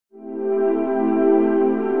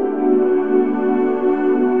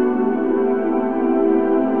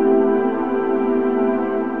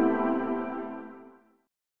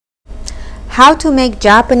How to make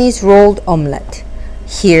Japanese rolled omelette.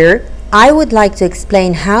 Here, I would like to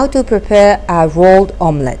explain how to prepare a rolled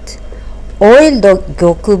omelette. Oil the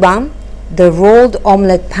gyokuban, the rolled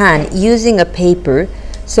omelette pan, using a paper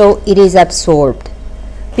so it is absorbed.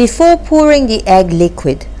 Before pouring the egg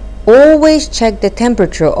liquid, always check the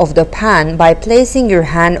temperature of the pan by placing your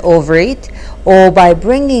hand over it or by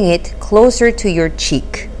bringing it closer to your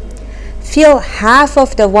cheek. Fill half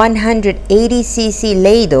of the 180 cc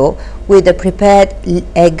ladle with the prepared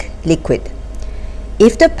egg liquid.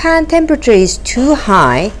 If the pan temperature is too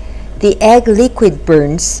high, the egg liquid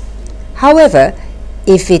burns. However,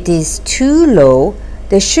 if it is too low,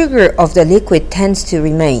 the sugar of the liquid tends to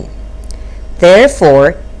remain.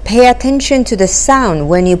 Therefore, pay attention to the sound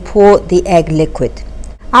when you pour the egg liquid.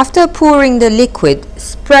 After pouring the liquid,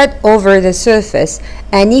 spread over the surface,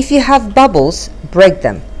 and if you have bubbles, break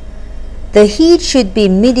them. The heat should be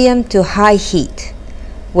medium to high heat.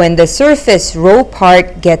 When the surface raw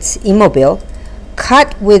part gets immobile,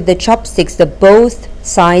 cut with the chopsticks the both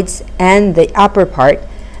sides and the upper part,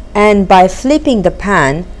 and by flipping the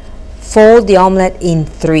pan, fold the omelette in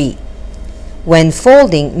 3. When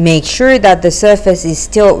folding, make sure that the surface is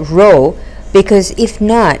still raw, because if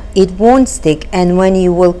not, it won't stick, and when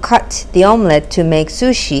you will cut the omelette to make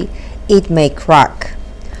sushi, it may crack.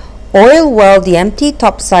 Oil well the empty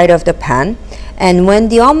top side of the pan, and when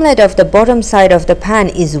the omelette of the bottom side of the pan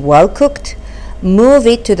is well cooked, move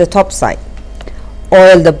it to the top side.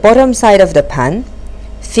 Oil the bottom side of the pan.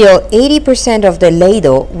 Fill 80% of the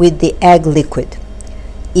ladle with the egg liquid.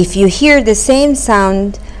 If you hear the same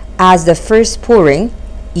sound as the first pouring,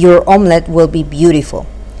 your omelette will be beautiful.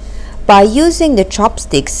 By using the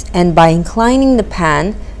chopsticks and by inclining the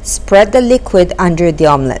pan, spread the liquid under the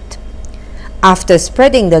omelette. After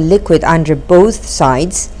spreading the liquid under both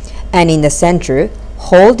sides and in the center,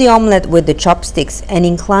 hold the omelette with the chopsticks and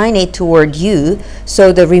incline it toward you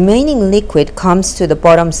so the remaining liquid comes to the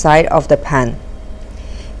bottom side of the pan.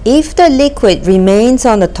 If the liquid remains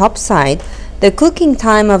on the top side, the cooking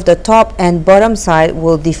time of the top and bottom side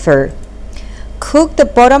will differ. Cook the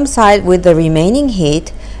bottom side with the remaining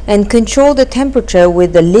heat and control the temperature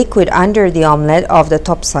with the liquid under the omelette of the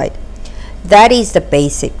top side. That is the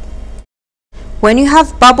basic. When you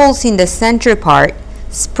have bubbles in the center part,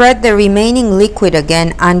 spread the remaining liquid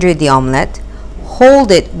again under the omelette,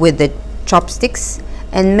 hold it with the chopsticks,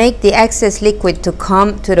 and make the excess liquid to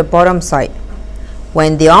come to the bottom side.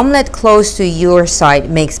 When the omelette close to your side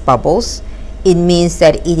makes bubbles, it means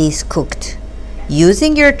that it is cooked.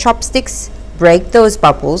 Using your chopsticks, break those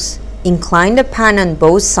bubbles, incline the pan on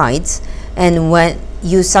both sides, and when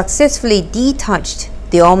you successfully detached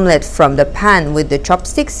the omelette from the pan with the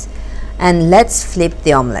chopsticks, and let's flip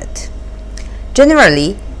the omelette.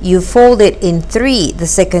 Generally, you fold it in 3 the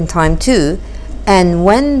second time too, and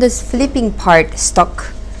when the flipping part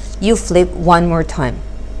stuck, you flip one more time.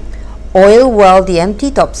 Oil well the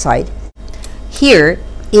empty top side. Here,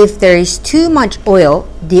 if there is too much oil,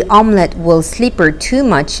 the omelette will slipper too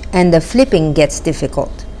much and the flipping gets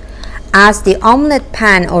difficult. As the omelette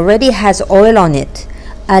pan already has oil on it,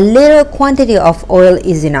 a little quantity of oil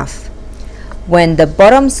is enough. When the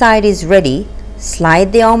bottom side is ready,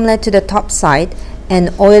 slide the omelette to the top side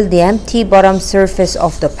and oil the empty bottom surface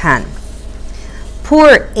of the pan.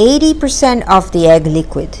 Pour 80% of the egg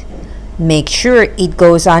liquid. Make sure it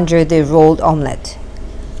goes under the rolled omelette.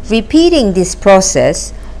 Repeating this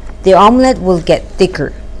process, the omelette will get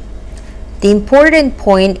thicker. The important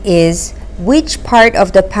point is which part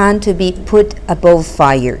of the pan to be put above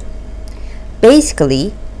fire.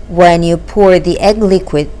 Basically, when you pour the egg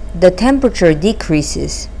liquid, the temperature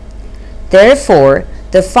decreases. Therefore,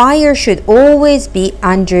 the fire should always be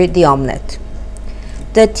under the omelette.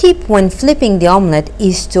 The tip when flipping the omelette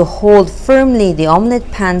is to hold firmly the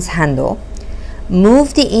omelette pan's handle.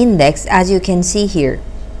 Move the index as you can see here.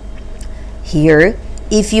 Here,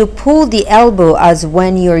 if you pull the elbow as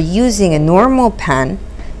when you're using a normal pan,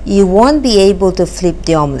 you won't be able to flip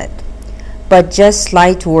the omelette, but just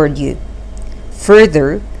slide toward you.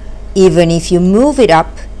 Further, even if you move it up,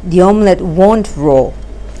 the omelette won't roll.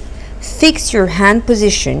 Fix your hand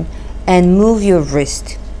position and move your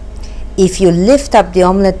wrist. If you lift up the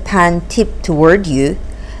omelette pan tip toward you,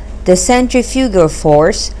 the centrifugal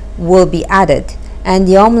force will be added and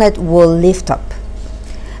the omelette will lift up.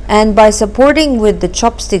 And by supporting with the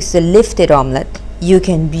chopsticks the lifted omelette, you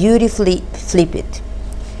can beautifully flip it.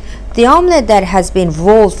 The omelette that has been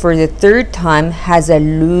rolled for the 3rd time has a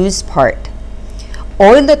loose part.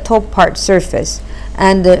 Oil the top part surface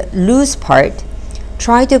and the loose part,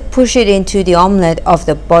 try to push it into the omelette of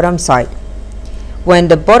the bottom side. When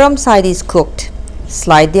the bottom side is cooked,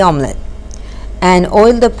 slide the omelette. and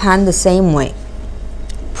oil the pan the same way.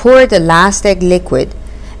 Pour the last egg liquid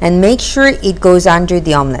and make sure it goes under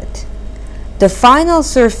the omelette. The final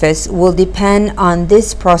surface will depend on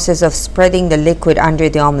this process of spreading the liquid under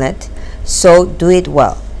the omelette, so do it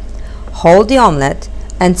well. Hold the omelette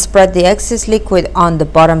and spread the excess liquid on the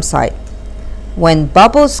bottom side. When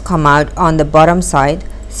bubbles come out on the bottom side,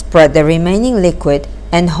 spread the remaining liquid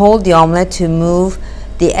and hold the omelette to move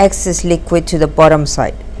the excess liquid to the bottom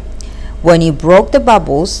side. When you broke the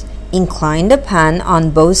bubbles, incline the pan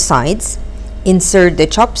on both sides. Insert the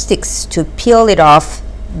chopsticks to peel it off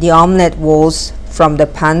the omelette walls from the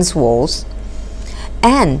pan's walls,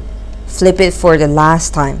 and flip it for the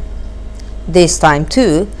last time. This time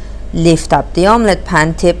too, lift up the omelette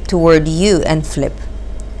pan tip toward you and flip.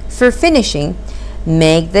 For finishing,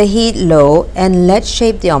 make the heat low and let's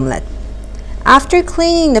shape the omelette. After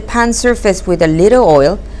cleaning the pan surface with a little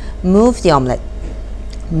oil, move the omelette.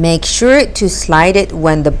 Make sure to slide it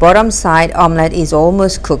when the bottom side omelette is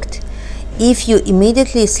almost cooked. If you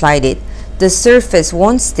immediately slide it, the surface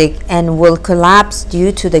won't stick and will collapse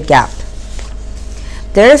due to the gap.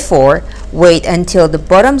 Therefore, wait until the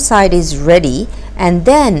bottom side is ready and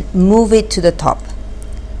then move it to the top.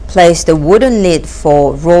 Place the wooden lid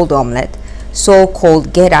for rolled omelette,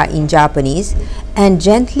 so-called geta in Japanese, and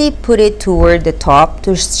gently put it toward the top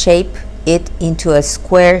to shape it into a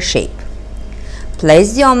square shape.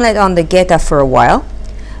 Place the omelette on the geta for a while.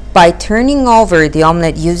 By turning over the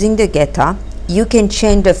omelette using the geta, you can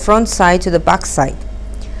change the front side to the back side.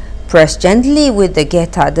 Press gently with the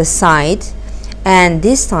geta the side and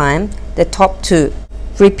this time the top too.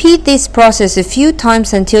 Repeat this process a few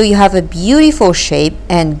times until you have a beautiful shape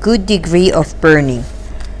and good degree of burning.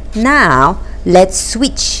 Now let's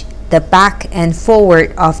switch the back and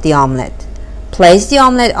forward of the omelette. Place the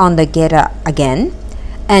omelette on the geta again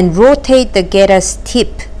and rotate the geta's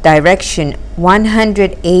tip direction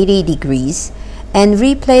 180 degrees and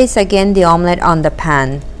replace again the omelette on the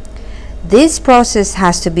pan. This process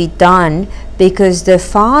has to be done because the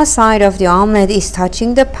far side of the omelette is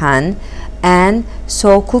touching the pan and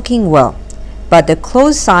so cooking well, but the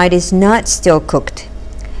closed side is not still cooked.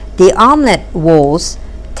 The omelette walls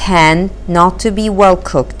tend not to be well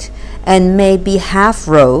cooked and may be half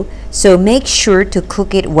raw, so make sure to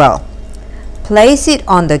cook it well. Place it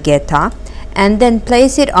on the geta and then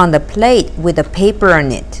place it on the plate with a paper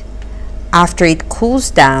on it. After it cools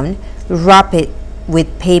down, wrap it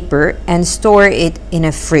with paper and store it in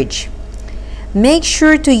a fridge. Make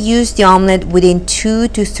sure to use the omelette within 2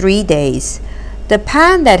 to 3 days. The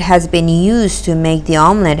pan that has been used to make the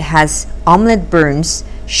omelette has omelette burns,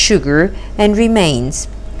 sugar, and remains.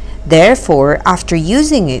 Therefore, after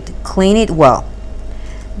using it, clean it well.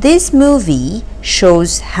 This movie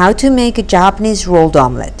shows how to make a Japanese rolled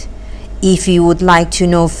omelette. If you would like to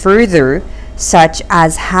know further, such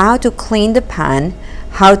as how to clean the pan,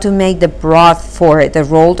 how to make the broth for the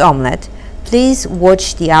rolled omelette, please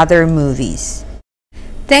watch the other movies.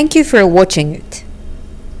 Thank you for watching it.